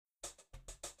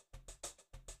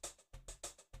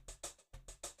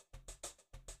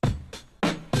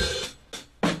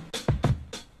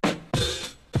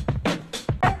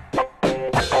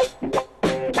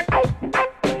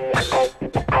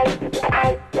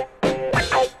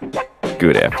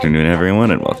Good afternoon,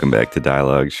 everyone, and welcome back to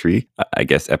Dialogue Tree. I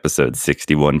guess episode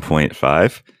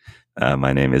 61.5.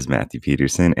 My name is Matthew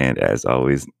Peterson, and as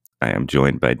always, I am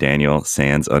joined by Daniel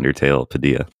Sans Undertale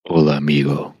Padilla. Hola,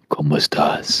 amigo. ¿Cómo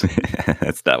estás?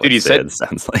 That's not what Dude, you sad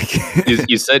sounds like.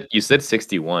 you said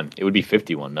 61. It would be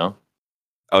 51, no?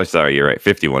 Oh, sorry, you're right.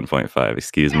 51.5.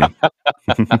 Excuse me.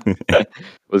 It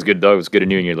was good, dog. It was good to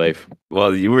know in your life.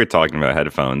 Well, you were talking about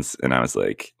headphones, and I was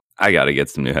like, I got to get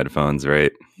some new headphones,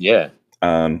 right? Yeah.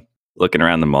 Looking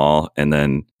around the mall, and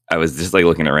then I was just like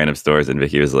looking at random stores, and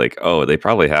Vicky was like, "Oh, they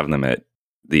probably have them at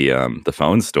the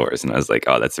phone stores," and I was like,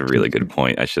 "Oh, that's a really good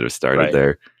point. I should have started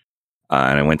there."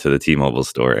 And I went to the T-Mobile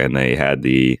store, and they had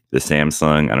the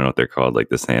Samsung. I don't know what they're called, like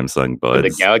the Samsung Buds,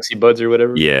 the Galaxy Buds or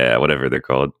whatever. Yeah, whatever they're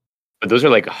called. But those are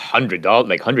like $100,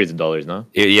 like hundreds of dollars, no?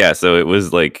 Yeah, so it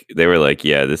was like they were like,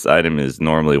 "Yeah, this item is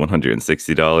normally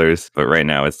 $160, but right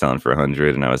now it's selling for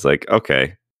 $100." And I was like,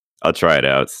 "Okay, I'll try it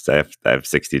out. I have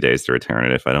 60 days to return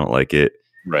it if I don't like it."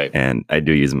 Right. And I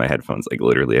do use my headphones like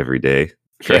literally every day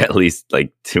for at least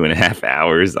like 2.5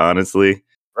 hours, honestly.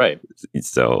 Right.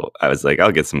 So I was like,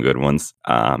 I'll get some good ones.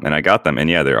 And I got them. And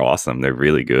yeah, they're awesome. They're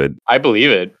really good. I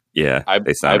believe it. Yeah.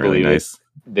 They sound really nice.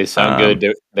 They sound good.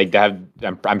 They're, like they have,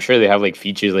 I'm sure they have like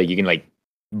features like you can like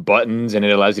buttons and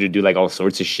it allows you to do like all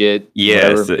sorts of shit.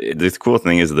 Yeah. So this cool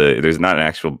thing is there's not an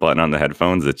actual button on the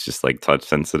headphones. It's just like touch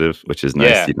sensitive, which is nice.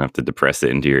 Yeah. You don't have to depress it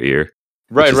into your ear.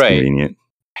 Right. Convenient.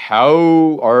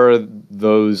 How are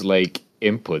those like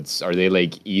inputs? Are they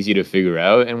like easy to figure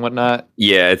out and whatnot?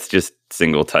 Yeah, it's just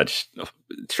single touch,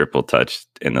 triple touch,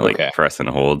 and then like press and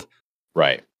hold.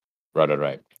 Right.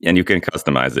 And you can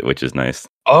customize it, which is nice.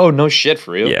 Oh, no shit,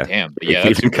 for real? Yeah. Damn. You can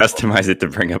even customize it to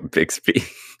bring up Bixby.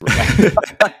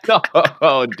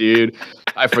 Oh, dude.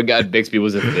 I forgot Bixby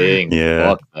was a thing.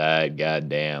 Yeah. Fuck that.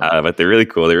 Goddamn. But they're really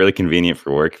cool. They're really convenient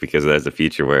for work because it has a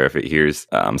feature where if it hears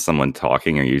someone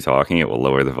talking or you talking, it will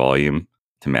lower the volume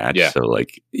to match. Yeah. So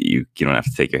like you don't have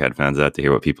to take your headphones out to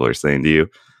hear what people are saying to you.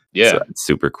 Yeah. So it's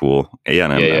super cool.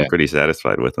 Yeah, and I'm pretty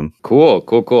satisfied with them. Cool.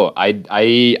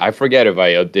 I forget if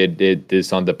I did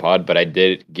this on the pod, but I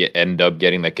did end up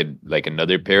getting like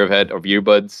another pair of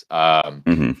earbuds.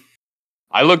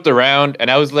 I looked around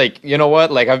and I was like, you know what?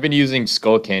 Like I've been using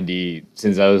Skull Candy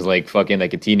since I was like fucking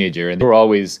like a teenager, and they were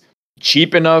always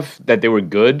cheap enough that they were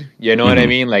good. You know what I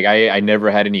mean? Like I never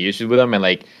had any issues with them, and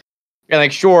like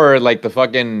sure, like the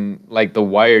fucking like the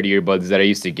wired earbuds that I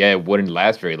used to get wouldn't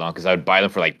last very long because I would buy them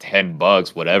for like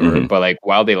 $10, whatever. But like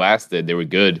while they lasted, they were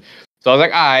good. So I was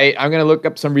like, all right, I'm gonna look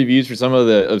up some reviews for some of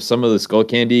the Skull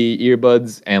Candy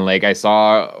earbuds, and like I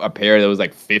saw a pair that was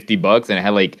like $50, and it had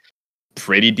like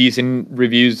pretty decent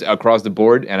reviews across the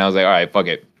board, and I was like, all right, fuck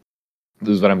it, this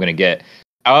is what I'm gonna get.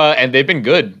 And they've been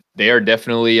good. They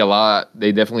definitely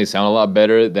sound a lot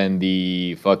better than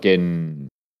the fucking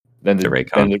the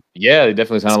Raycon. They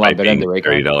definitely sound a lot better than the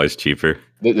Raycon. $30 cheaper,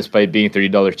 despite being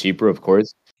 $30 cheaper, of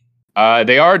course.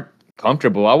 They are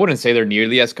comfortable. I wouldn't say they're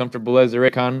nearly as comfortable as the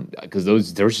Raycon because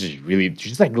those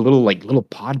just like little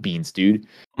pod beans, dude.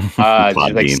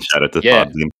 Pod beans. Shout out to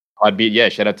Podbean. Podbean, yeah.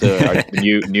 Shout out to our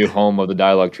new home of the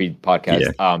Dialogue Tree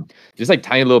podcast. Yeah. Just like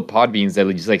tiny little pod beans that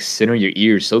just like sit on your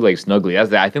ears so like snugly.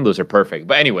 I think those are perfect.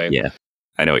 But anyway, yeah,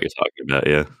 I know what you're talking about.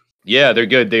 Yeah, yeah, they're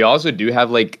good. They also do have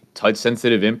like touch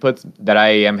sensitive inputs that I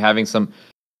am having some.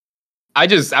 I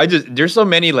just there's so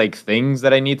many like things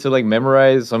that I need to like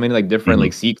memorize. So many like different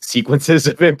like sequences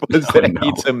of inputs that I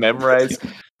need to memorize.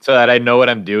 So that I know what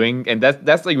I'm doing, and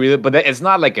that's like really, but it's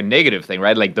not like a negative thing,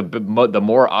 right? Like the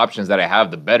more options that I have,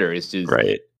 the better. It's just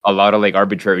a lot of like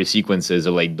arbitrary sequences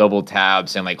of like double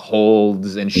taps and like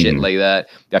holds and shit like that.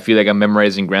 I feel like I'm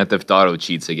memorizing Grand Theft Auto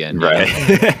cheats again, right?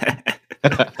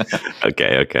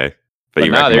 Okay, but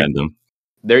you recommend them?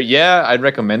 I'd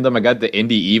recommend them. I got the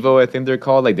Indie Evo, I think they're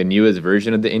called, like the newest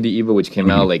version of the Indie Evo, which came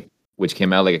out like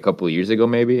a couple of years ago,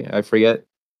 maybe I forget.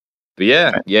 But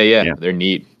yeah, they're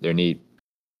neat.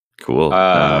 Cool.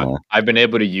 I've been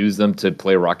able to use them to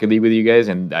play Rocket League with you guys,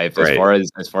 and as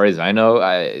far as I know,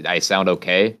 I sound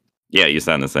okay. Yeah, you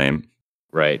sound the same.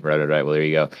 Right. Well, there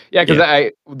you go. Yeah,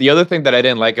 because the other thing that I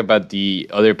didn't like about the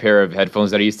other pair of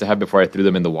headphones that I used to have before I threw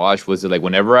them in the wash was that like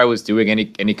whenever I was doing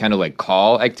any kind of like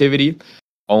call activity,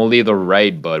 only the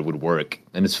right bud would work,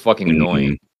 and it's fucking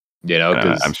annoying. You know,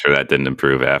 I'm sure that didn't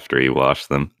improve after you washed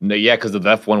them. No, yeah, because the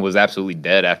left one was absolutely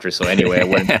dead after. So anyway,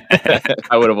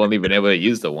 I would have only been able to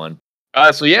use the one.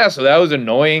 So that was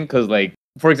annoying because, like,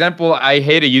 for example, I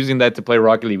hated using that to play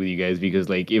Rocket League with you guys because,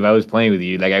 like, if I was playing with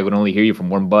you, like, I would only hear you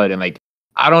from one bud, and like,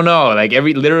 I don't know, like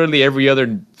literally every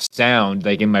other sound,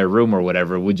 like in my room or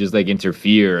whatever, would just like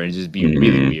interfere and just be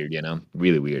really weird. You know,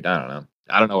 really weird. I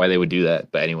don't know why they would do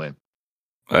that, but anyway.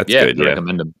 That's good. I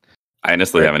recommend them. I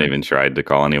honestly Right, haven't right. even tried to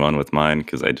call anyone with mine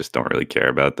because I just don't really care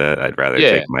about that. I'd rather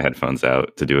take Yeah. my headphones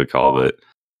out to do a call, but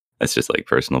that's just like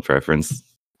personal preference.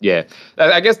 Yeah.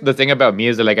 I guess the thing about me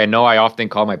is that, like, I know I often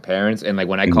call my parents, and, like,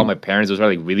 when I call Mhm. my parents, those are,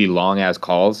 like, really long-ass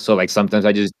calls, so, like, sometimes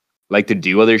I just like to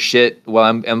do other shit while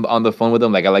I'm on the phone with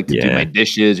them, like, I like to do my Yeah.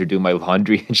 dishes or do my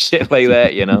laundry and shit like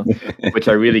that, which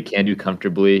I really can't do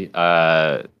comfortably.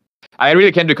 I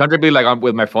really can't do comfortably, like,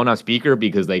 with my phone on speaker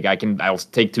because, like, I'll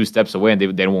take 2 steps away and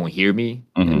they won't hear me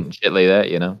Mhm. and shit like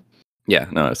that. Yeah,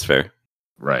 no, that's fair.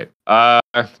 Right.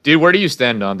 Dude, where do you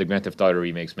stand on the Grand Theft Auto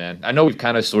remakes, man? I know we've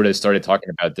kind of sort of started talking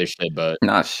about this shit, but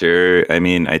Not sure. I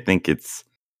mean, I think it's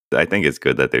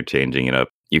good that they're changing it up.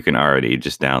 You can already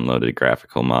just download a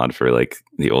graphical mod for like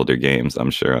the older games,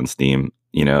 I'm sure on Steam,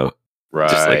 just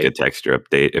like a right, texture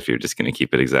update if you're just going to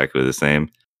keep it exactly the same.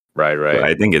 right, But right,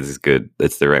 I think it's good.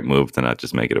 It's the right move to not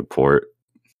just make it a port.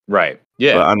 right. But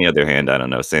Yeah, on the other hand, I don't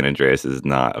know. San Andreas is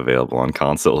not available on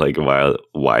console like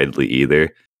widely either.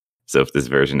 So if this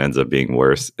version ends up being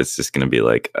worse, it's just going to be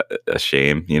like a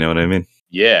shame. You know what I mean?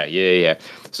 yeah, yeah, yeah.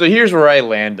 So here's where I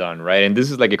land on, right? And this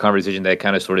is like a conversation that I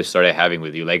kind of sort of started having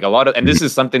with you. Like a lot of, and Mhm. this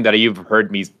is something that you've heard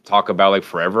me talk about like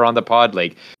forever on the pod.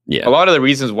 Like a Yeah. lot of the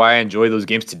reasons why I enjoy those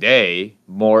games today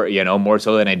more, more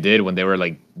so than I did when they were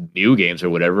like new games or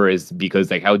whatever, is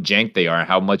because like how jank they are and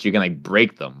how much you can like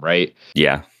break them, right?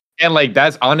 Yeah. And, like,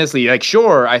 that's honestly like,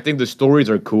 sure, I think the stories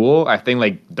are cool. I think,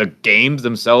 like, the games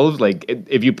themselves, like,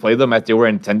 if you play them as they were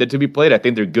intended to be played, I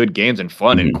think they're good games and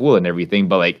fun and Mhm. cool and everything.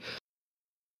 But, like,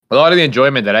 a lot of the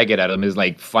enjoyment that I get out of them is,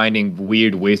 like, finding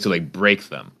weird ways to, like, break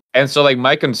them. And so, like,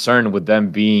 my concern with them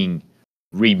being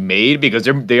remade because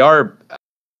they are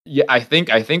yeah, I think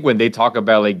when they talk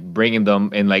about, like, bringing them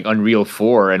in, like, Unreal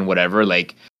 4 and whatever,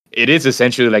 like, it is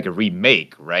essentially like a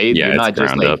remake, right? Yeah. You're It's not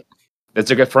just, ground up. like that's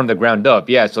like from the ground up.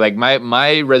 Yeah, so, like,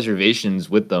 my reservations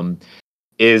with them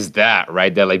is that,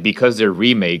 right? That, like, because they're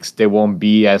remakes, they won't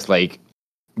be as, like,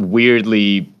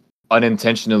 weirdly,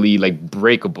 unintentionally, like,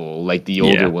 breakable like the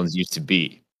older Yeah. ones used to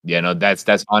be.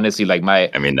 That's honestly, like, my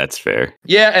I mean, that's fair.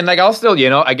 yeah, and like I'll still,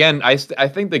 again, I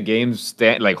think the games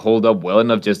hold up well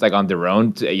enough just like on their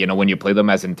own to, when you play them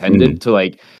as Mhm. intended to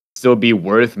like still be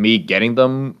worth me getting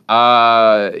them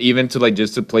even to like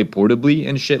just to play portably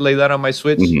and shit like that on my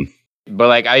Switch. Mhm. But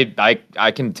like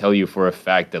I can tell you for a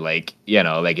fact that like,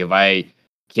 like if I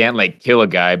can't like kill a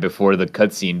guy before the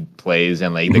cutscene plays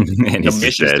and like the And the he's just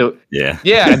mission dead. still Yeah.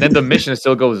 yeah, and then the mission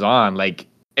still goes on, like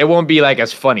it won't be like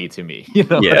as funny to me. You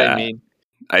know what I Yeah. mean?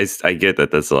 I get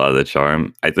that that's a lot of the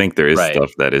charm. I think there is Right. stuff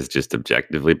that is just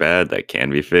objectively bad that can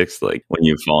be fixed, like when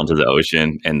you fall into the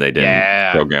ocean and they didn't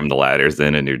Yeah. program the ladders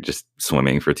in and you're just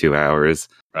swimming for 2 hours,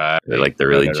 Right, or like the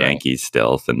right, really right, right. janky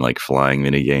stealth and like flying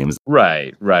mini games.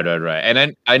 Right, right, right, right.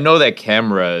 And I know that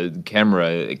camera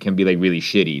can be like really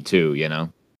shitty too.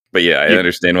 But yeah, I You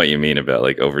understand what you mean about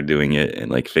like overdoing it and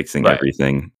like fixing right,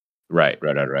 everything. right,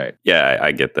 right, right, right. Yeah,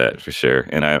 I get that for sure.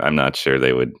 And I'm not sure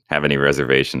they would have any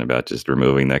reservation about just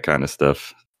removing that kind of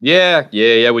stuff. Yeah,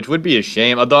 yeah, yeah, which would be a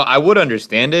shame. Although I would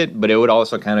understand it, but it would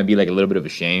also kind of be like a little bit of a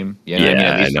shame. You know what I mean? At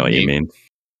Yeah, I least know for what you me. mean.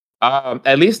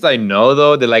 At least I know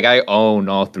though that like I own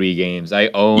all three games. Yeah,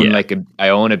 I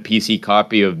own a PC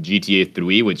copy of GTA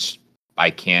 3, which I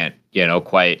can't,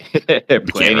 quite you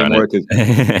play can't run it. anymore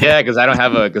because I don't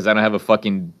have a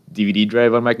fucking DVD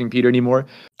drive on my computer anymore.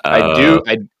 I do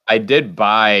Uh, I did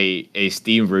buy a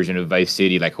Steam version of Vice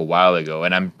City like a while ago,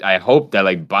 and I hope that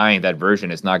like buying that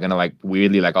version is not gonna like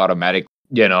weirdly like automatic,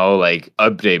 like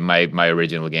update my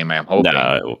original game. I'm hoping,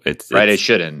 no, it's right? It it's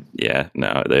shouldn't. yeah,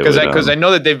 no, they Because would I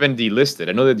know that they've been delisted.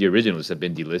 I know that the originals have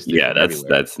been delisted yeah, from that's everywhere.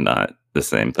 that's not the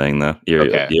same thing though. You'll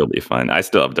Okay. you'll be fine. I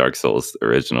still have Dark Souls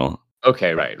original,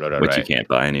 Okay, right, right, right, which you right. can't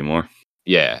buy anymore.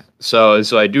 Yeah. So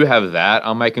I do have that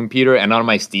on my computer and on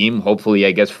my Steam, hopefully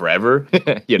I guess forever,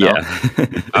 you know.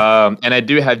 Yeah. And I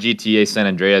do have GTA San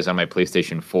Andreas on my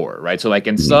PlayStation 4, right? So like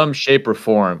in Mhm. some shape or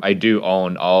form, I do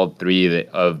own all three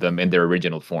of them in their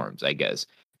original forms, I guess.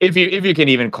 If you can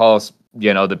even call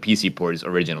the PC ports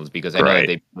originals, because I know that Right.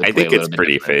 they I play think a little it's bit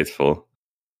pretty different. faithful.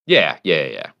 Yeah, yeah,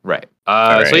 yeah, right. So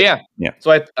Alright. yeah, Yeah.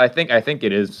 so I think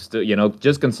it is still,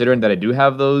 just considering that I do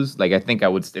have those, like I think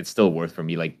it's still worth for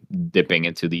me like dipping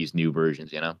into these new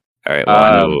versions. Alright, well, I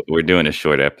Um, know we're doing a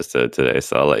short episode today,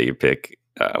 so I'll let you pick,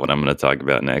 what I'm gonna talk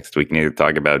about next. We can either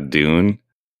talk about Dune,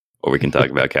 or we can talk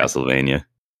about Castlevania.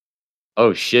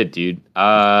 oh shit, dude.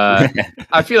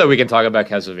 I feel like we can talk about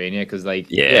Castlevania because like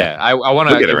Yeah. yeah, I want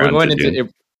We'll to get if we're around going to into Dune.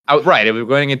 if we're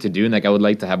going into Dune, like I would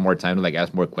like to have more time to like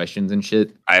ask more questions and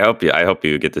shit. I hope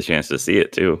you get the chance to see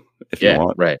it too, if you Yeah,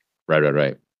 want. right, right, right,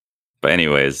 right. But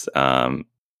anyways,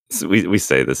 so we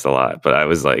say this a lot, but I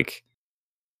was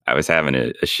having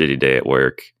a shitty day at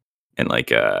work, and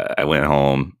like I went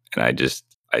home and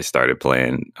I started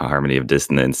playing Harmony of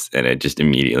Dissonance, and it just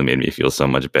immediately made me feel so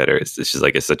much better. It's just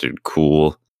like such a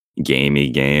cool gamey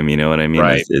game, you know what I mean?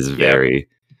 Right. This is Yep. very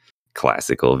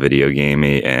classical video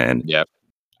gamey, and Yep.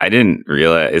 I didn't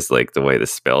realize like the way the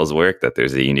spells work, that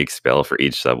there's a unique spell for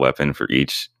each sub weapon for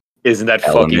each Isn't that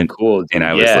fucking element. cool, dude? And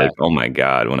I was Yeah. like, oh my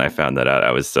God, when I found that out,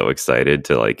 I was so excited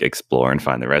to like explore and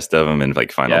find the rest of them and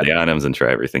like find all Yep. the items and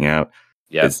try everything out.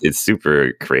 Yep. It's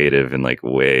super creative and like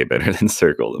way better than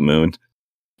Circle of the Moon.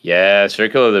 Yeah,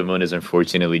 Circle of the Moon is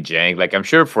unfortunately jank. Like I'm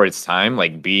sure for its time,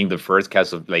 like being the first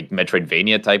Castle like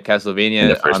Metroidvania type And the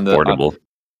Castlevania first portable.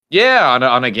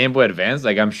 on a Game Boy Advance,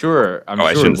 like I'm sure I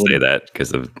sure it shouldn't say would. that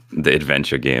because of the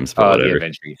adventure games, but Oh, the whatever.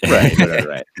 adventure.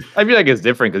 Right. I feel like it's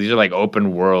different because these are like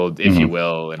open world, if you Mhm.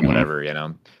 will, and Mhm. whatever, you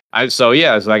know. So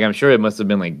yeah, it's like I'm sure it must have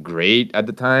been like great at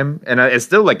the time, and it's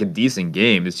still like a decent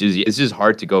game. It's just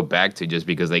hard to go back to just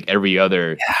because like every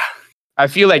other. Yeah. I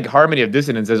feel like Harmony of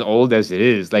Dissonance, as old as it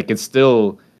is, like it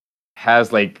still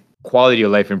has like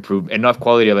enough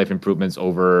quality of life improvements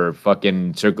over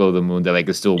fucking Circle of the Moon that like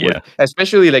it's still worth. Yeah.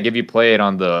 Especially like if you play it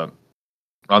on the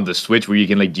Switch where you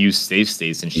can like use save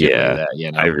states and shit like Yeah. that. You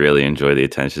I know. really enjoy the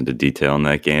attention to detail in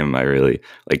that game. I really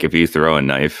like if you throw a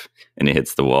knife and it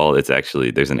hits the wall, it's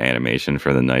actually there's an animation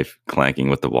for the knife clanking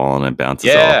with the wall and it bounces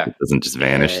off. Yeah. It doesn't just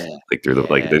vanish Yeah. like through the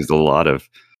like Yeah. there's a lot of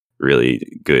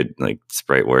really good like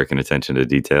sprite work and attention to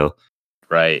detail.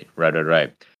 Right.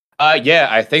 Yeah,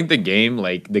 I think the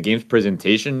game's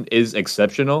presentation is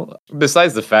exceptional.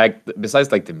 Besides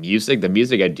like the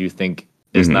music I do think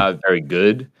is Mhm. not very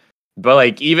good. But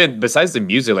like even besides the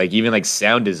music, like even like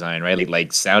sound design, right?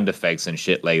 Like sound effects and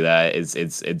shit like that,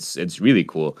 it's really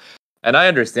cool. And I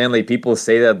understand like people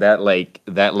say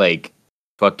that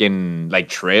fucking like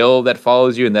trail that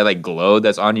follows you and that like glow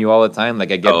that's on you all the time.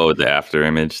 Like I get. Oh, the after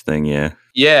image thing, yeah.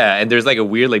 Yeah, and there's like a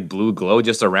weird like blue glow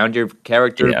just around your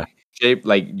character Yeah. shape,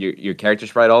 like your character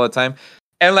sprite all the time.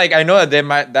 And like I know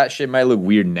that that shit might look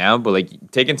weird now, but like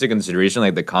take into consideration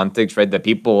like the context, right? That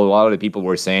a lot of the people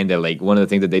were saying that like one of the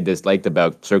things that they disliked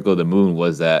about Circle of the Moon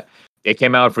was that it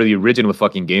came out for the original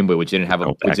fucking Game Boy, which didn't have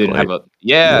Oh, backlight.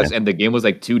 yes, Yeah. and the game was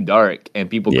like too dark, and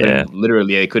people Yeah.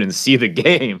 they couldn't see the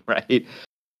game, right? Dude,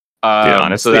 So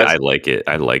honestly, that's I like it.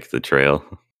 I like the trail.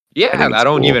 yeah, think it's cool.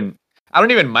 I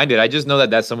don't even mind it. I just know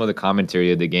that that's some of the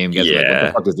commentary of the game gets like, what the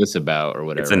Yeah. fuck is this about or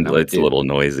whatever. And I'm like, It's a dude, little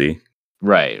noisy.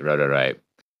 right.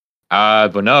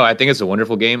 But no, I think it's a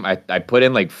wonderful game. I put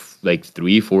in like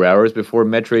 3-4 hours before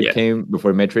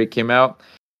Metroid came out,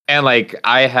 and like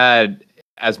I had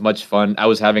as much fun. I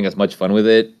was having as much fun with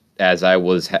it as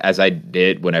I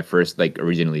did when I first like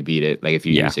originally beat it like a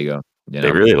few years ago. You know?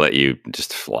 They really let you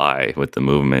just fly with the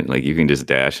movement. Like you can just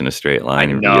dash in a straight line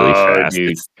I really know, fast.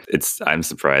 dude. I'm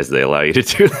surprised they allow you to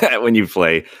do that when you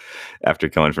play after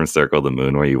coming from Circle of the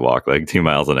Moon where you walk like 2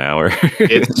 miles an hour.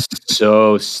 It's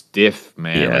so stiff,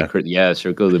 man. Yeah. Like yeah,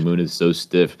 Circle of the Moon is so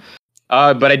stiff.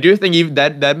 But I do think even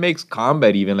that makes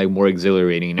combat even like more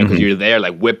exhilarating, you know, because Mhm. you're there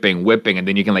like whipping, and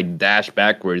then you can like dash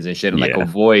backwards and shit and like Yeah.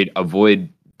 avoid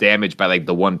damage by like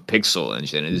the one pixel and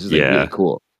shit. And it's just like really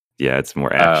cool. Yeah, it's more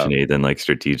actiony than like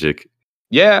strategic.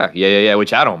 Yeah.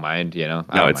 Which I don't mind, you know.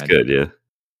 I No, don't it's mind. good, yeah.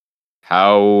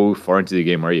 How far into the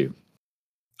game are you?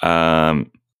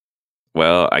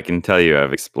 Well, I can tell you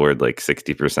I've explored like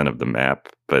 60% of the map,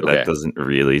 but Okay. that doesn't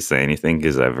really say anything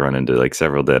because I've run into like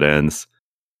several dead ends.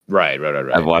 Right.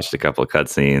 I've watched a couple of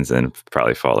cutscenes and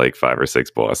probably fought like 5 or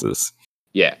 6 bosses.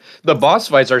 Yeah. The boss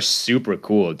fights are super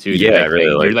cool too. Yeah, I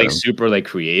really like they're like them. super like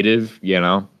creative, you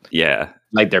know? Yeah.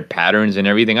 Like their patterns and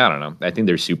everything. I don't know. I think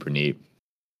they're super neat.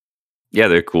 Yeah,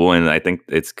 they're cool, and I think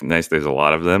it's nice there's a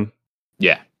lot of them.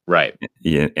 Yeah, right.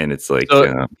 Yeah, and it's like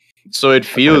So it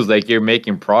feels like you're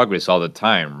making progress all the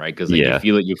time, right? Because like you Yeah.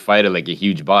 feel like you fight like a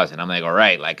huge boss, and I'm like, all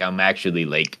right, like I'm actually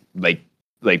like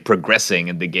progressing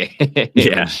in the game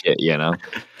Yeah. and shit, you know.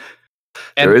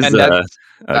 there is that's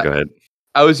go ahead.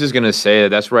 I was just gonna say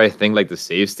that's where I think like the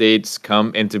save states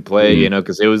come into play, you Mhm. know,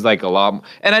 because it was like a lot.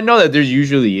 And I know that there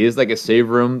usually is like a save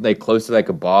room like close to like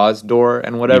a boss door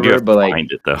and You do whatever, have but to like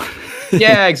find it though.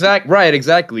 yeah,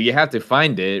 exactly. You have to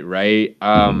find it, right?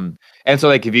 And so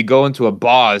like if you go into a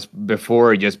boss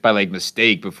before just by like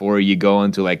mistake before you go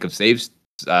into like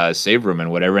a save room and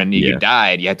whatever, and you Yeah.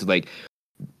 died, you had to like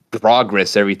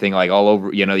progress everything like all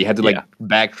over. You know, you had to like Yeah.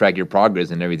 backtrack your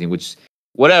progress and everything, which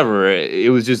whatever. It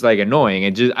was just like annoying,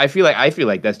 and just I feel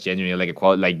like that's genuinely like a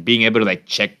quality, like being able to like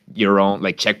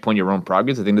checkpoint your own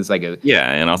progress. I think that's like a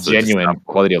Yeah, and also just genuine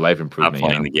quality of life stop improvement. You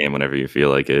playing know? the game whenever you feel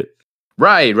like it.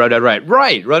 Right.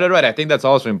 I think that's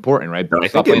also important, right? I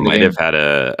Stop think it playing the might game. have had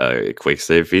a quick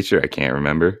save feature. I can't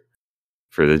remember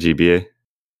for the GBA.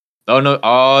 Oh no!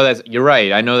 Oh, you're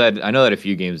right. I know that a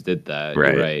few games did that.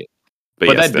 Right. You're right. But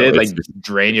But yeah, that still, did it's like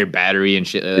drain your battery and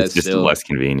shit. it's That's just still less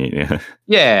convenient.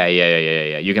 Yeah.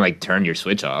 yeah. You can like turn your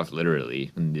Switch off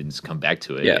literally and then just come back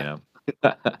to it. Yeah.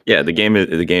 Yeah, the game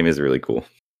is really cool.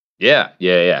 Yeah.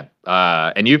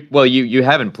 And you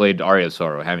haven't played Aria of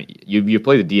Sorrow, haven't you? You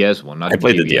played the DS one, not I the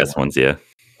played the GBA DS one. ones, yeah.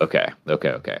 Okay.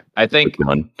 I think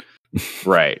None.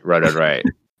 right.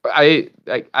 I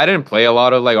didn't play a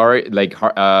lot of like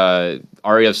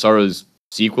Aria of Sorrow's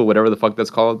sequel, whatever the fuck that's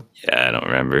called. Yeah, I don't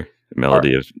remember. Or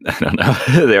Melody of I don't know.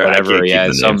 I whatever. can't keep Yeah,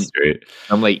 the name straight.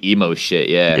 some like emo shit.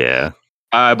 Yeah. Yeah.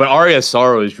 But Aria of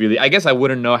Sorrow is really. I guess I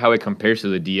wouldn't know how it compares to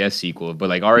the DS sequel, but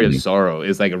like Aria of Sorrow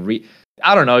is like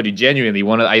I don't know, dude. Genuinely,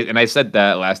 I said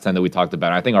that last time that we talked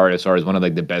about it. I think Aria of Sorrow is one of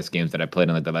like the best games that I played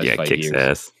in like the last 5 kicks years.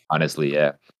 ass. Honestly,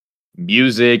 yeah.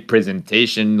 Music,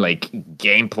 presentation, like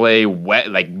gameplay,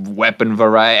 weapon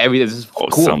variety. Everything. This is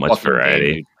cool. So much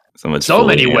variety. Game, So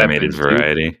many animated weapons,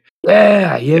 variety. Dude.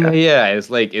 Yeah. It's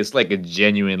like a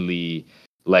genuinely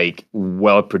like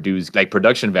well produced, like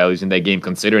production values in that game,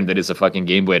 considering that it's a fucking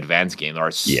Game Boy Advance game, are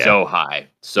so high,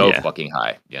 fucking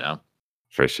high. You know,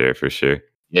 for sure.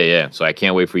 Yeah. So I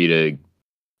can't wait for you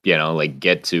to, like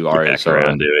get to Aria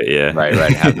around to it. Yeah,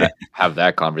 right. Have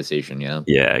that conversation. Yeah.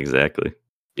 Yeah, exactly.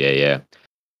 Yeah.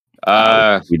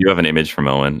 We do have an image from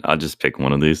Owen. I'll just pick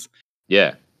one of these.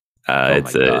 Yeah.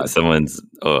 It's someone's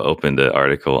opened an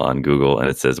article on Google and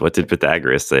it says, "What did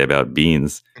Pythagoras say about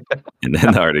beans?" And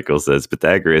then the article says,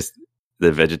 "Pythagoras,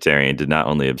 the vegetarian, did not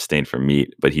only abstain from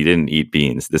meat, but he didn't eat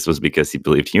beans. This was because he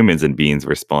believed humans and beans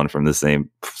were spawned from the same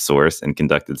source and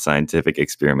conducted scientific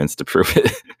experiments to prove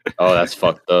it." Oh, that's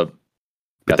fucked up.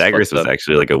 Pythagoras was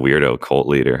actually like a weirdo cult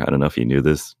leader. I don't know if you knew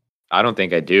this. I don't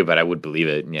think I do, but I would believe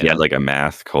it. He had like a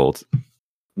math cult.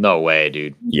 No way,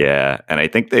 dude. Yeah, and I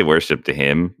think they worshipped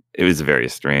him. It was very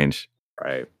strange.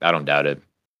 Right. I don't doubt it.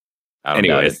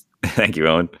 Anyways, thank you,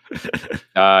 Owen.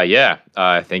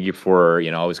 Thank you for,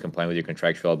 always complying with your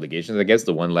contractual obligations. I guess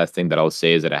the one last thing that I'll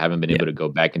say is that I haven't been able to go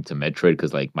back into Metroid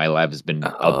because like my life has been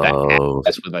up the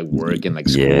ass with like work and like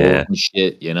school and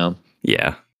shit,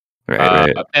 Yeah.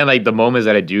 Right. And like the moments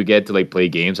that I do get to like play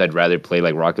games, I'd rather play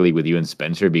like Rocket League with you and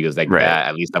Spencer because like that,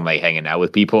 at least I'm like hanging out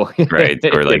with people. Right.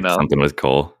 Or like something with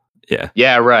Cole. Yeah.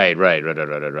 Yeah, right,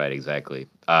 exactly.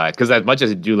 Because as much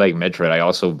as I do like Metroid, I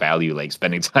also value like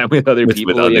spending time with other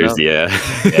people. With others, yeah.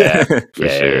 For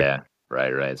sure. Yeah.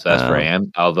 Right. So that's where I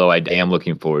am. Although I am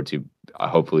looking forward to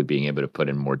hopefully being able to put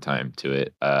in more time to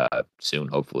it soon,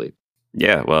 hopefully.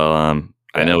 Yeah, well,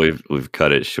 I know we've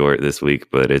cut it short this week,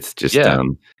 but it's just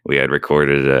we had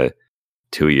recorded a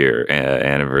 2-year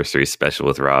anniversary special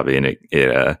with Robbie, and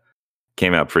it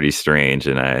came out pretty strange,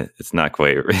 and it's not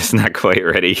quite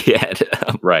ready yet.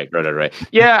 Right.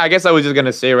 Yeah, I guess I was just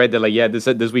gonna say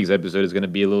that this week's episode is gonna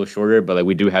be a little shorter, but like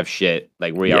we do have shit,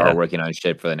 like we are working on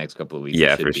shit for the next couple of weeks.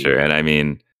 Yeah, for sure. And I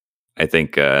mean, I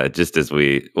think just as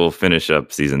we'll finish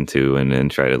up season 2 and then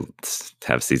try to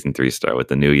have season 3 start with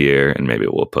the new year, and maybe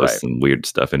we'll post some weird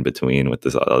stuff in between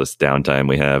with all this downtime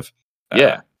we have.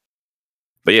 But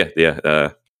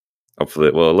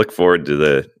hopefully we'll look forward to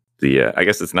the I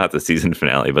guess it's not the season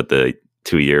finale, but the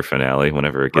 2-year finale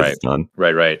whenever it gets done.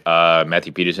 Right.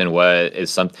 Matthew Peterson, what is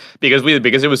something because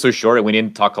it was so short and we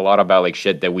didn't talk a lot about like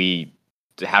shit that we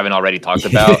haven't already talked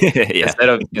about.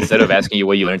 Instead of asking you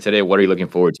what you learned today, what are you looking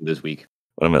forward to this week?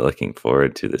 What am I looking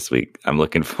forward to this week? I'm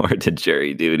looking forward to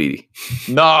jury duty.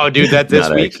 No, dude, that's this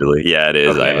week? Actually. Yeah, it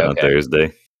is. I have on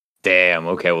Thursday. Damn.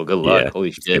 Okay. Well, good luck. Holy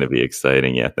shit. It's going to be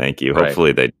exciting. Yeah. Thank you.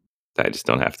 Hopefully I just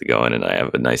don't have to go in and I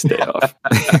have a nice day off.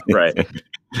 Right.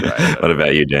 What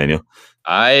about you, Daniel?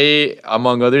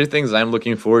 Among other things, I'm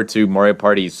looking forward to Mario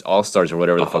Party's All-Stars or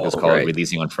whatever the fuck it's called,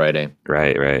 releasing on Friday.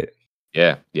 Right.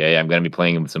 Yeah. I'm going to be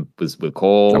playing with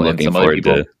Cole and some other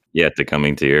people. To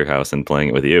coming to your house and playing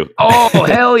it with you. Oh,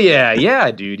 hell yeah.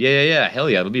 Yeah, dude. Yeah. Hell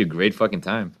yeah. It'll be a great fucking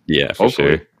time. Yeah, for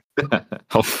sure.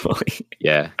 Hopefully.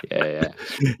 Yeah.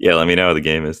 Yeah, let me know how the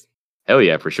game is. Hell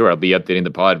yeah, for sure. I'll be updating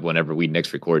the pod whenever we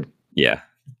next record. Yeah.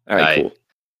 All right, cool.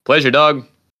 Pleasure, dog.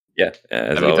 Yeah,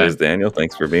 as always, Daniel,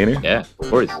 thanks for being here. Yeah, of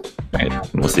course. All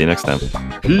right, we'll see you next time.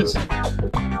 Peace.